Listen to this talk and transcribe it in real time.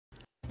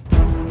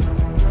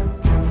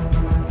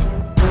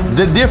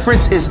The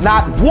difference is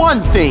not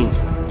one thing,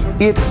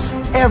 it's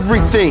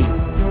everything.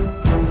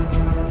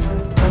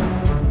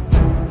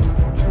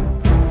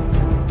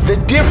 The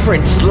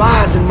difference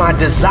lies in my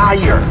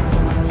desire.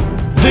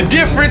 The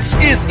difference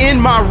is in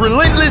my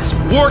relentless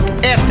work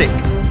ethic.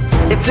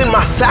 It's in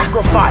my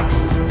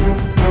sacrifice.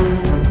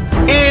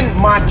 In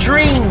my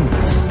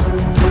dreams.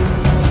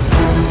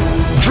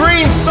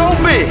 Dreams so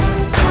big,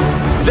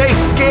 they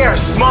scare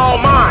small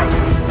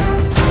minds.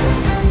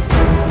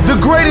 The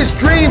greatest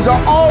dreams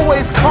are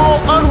always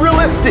called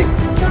unrealistic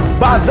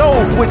by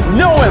those with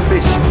no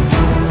ambition.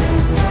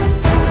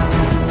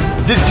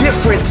 The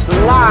difference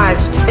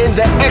lies in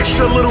the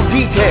extra little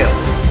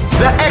details,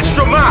 the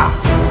extra mile,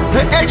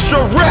 the extra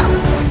rep,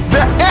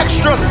 the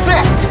extra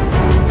set,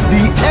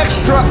 the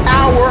extra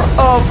hour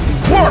of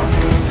work,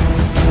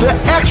 the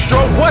extra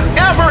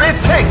whatever it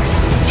takes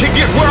to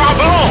get where I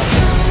belong.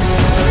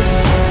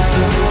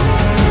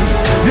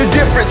 The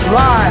difference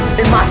lies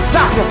in my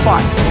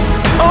sacrifice.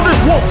 Others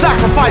won't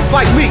sacrifice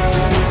like me.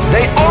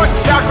 They aren't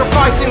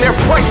sacrificing their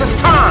precious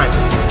time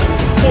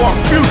for a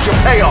future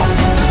payoff.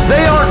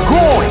 They aren't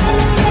growing,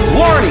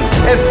 learning,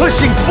 and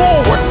pushing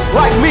forward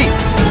like me.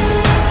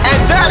 And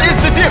that is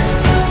the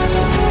difference.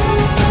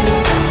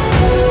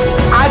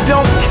 I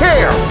don't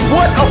care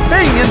what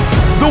opinions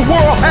the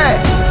world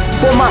has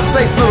for my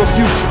safe little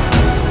future.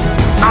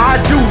 I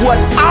do what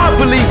I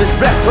believe is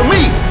best for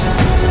me.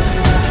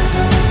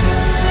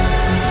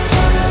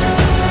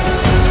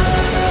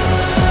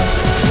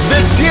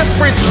 The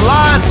difference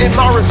lies in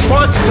my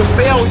response to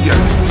failure.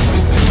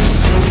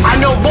 I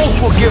know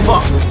most will give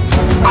up.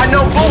 I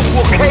know most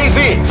will cave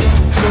in.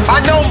 I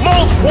know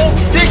most won't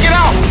stick it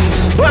out,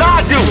 but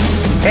I do.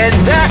 And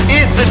that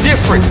is the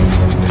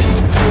difference.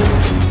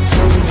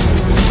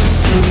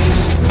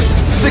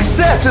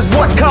 Success is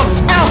what comes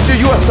after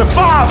you have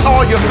survived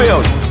all your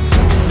failures.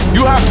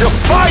 You have to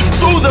fight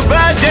through the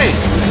bad days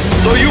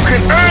so you can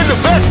earn the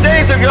best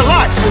days of your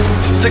life.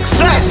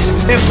 Success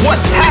is what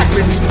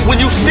happens when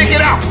you stick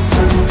it out,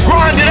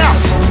 grind it out,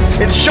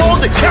 and show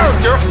the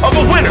character of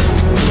a winner,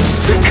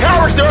 the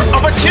character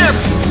of a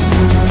champion.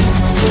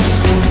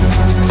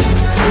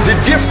 The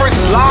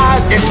difference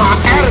lies in my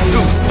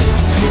attitude.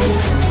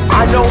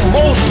 I know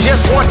most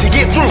just want to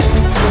get through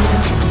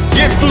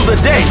the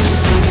day,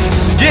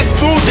 get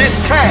through this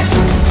task,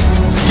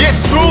 get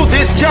through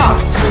this job.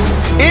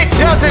 It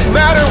doesn't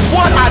matter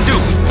what I do.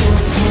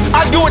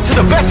 I do it to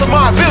the best of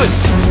my ability.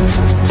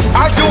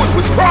 I do it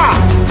with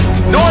pride,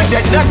 knowing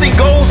that nothing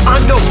goes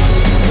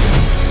unnoticed.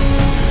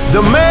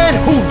 The man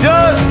who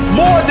does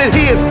more than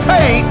he is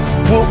paid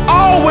will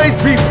always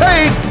be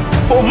paid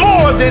for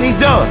more than he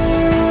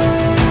does.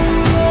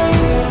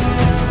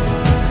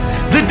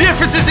 The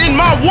difference is in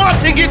my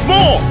wanting it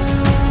more.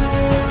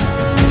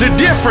 The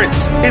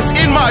difference is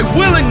in my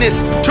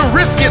willingness to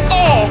risk it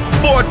all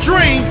for a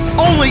dream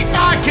only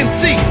I can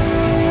see.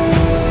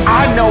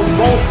 I know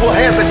most will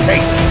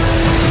hesitate.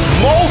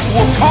 Most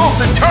will toss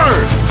and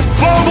turn,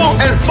 fumble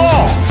and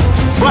fall,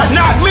 but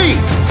not me.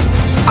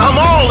 I'm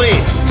all in.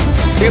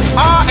 If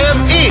I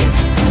am in,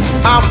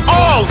 I'm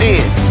all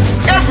in.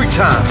 Every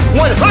time,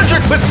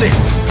 100%.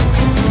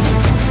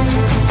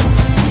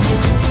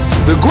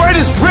 The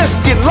greatest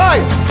risk in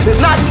life is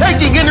not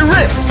taking any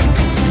risk.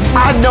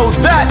 I know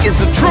that is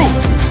the truth,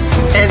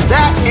 and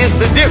that is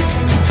the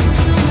difference.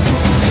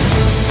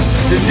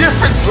 The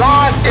difference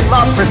lies in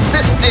my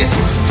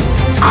persistence.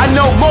 I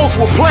know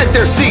most will plant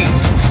their seed,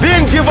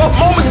 then give up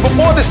moments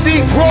before the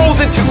seed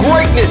grows into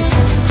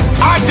greatness.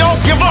 I don't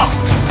give up.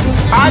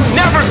 I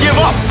never give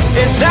up,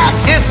 and that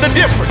is the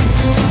difference.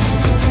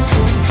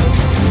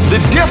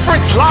 The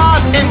difference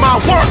lies in my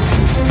work.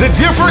 The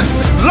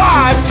difference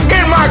lies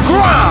in my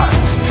grind.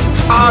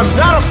 I'm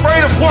not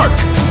afraid of work.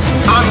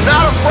 I'm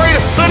not afraid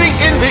of putting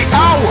in the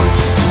hours,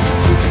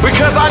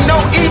 because I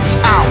know each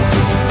hour,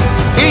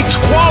 each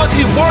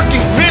quality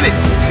working minute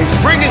is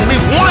bringing me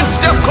one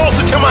step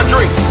closer to my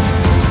dream,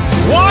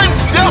 one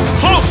step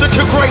closer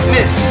to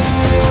greatness.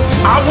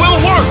 I will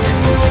work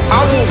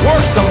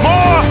some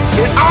more,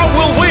 and I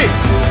will win.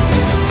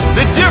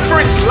 The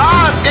difference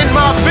lies in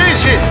my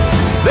vision.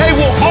 They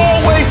will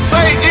always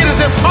say it is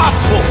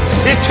impossible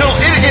until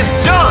it is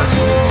done.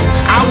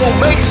 I will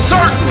make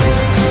certain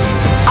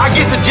I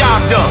get the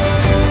job done.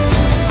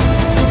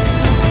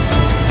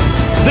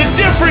 The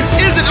difference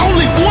is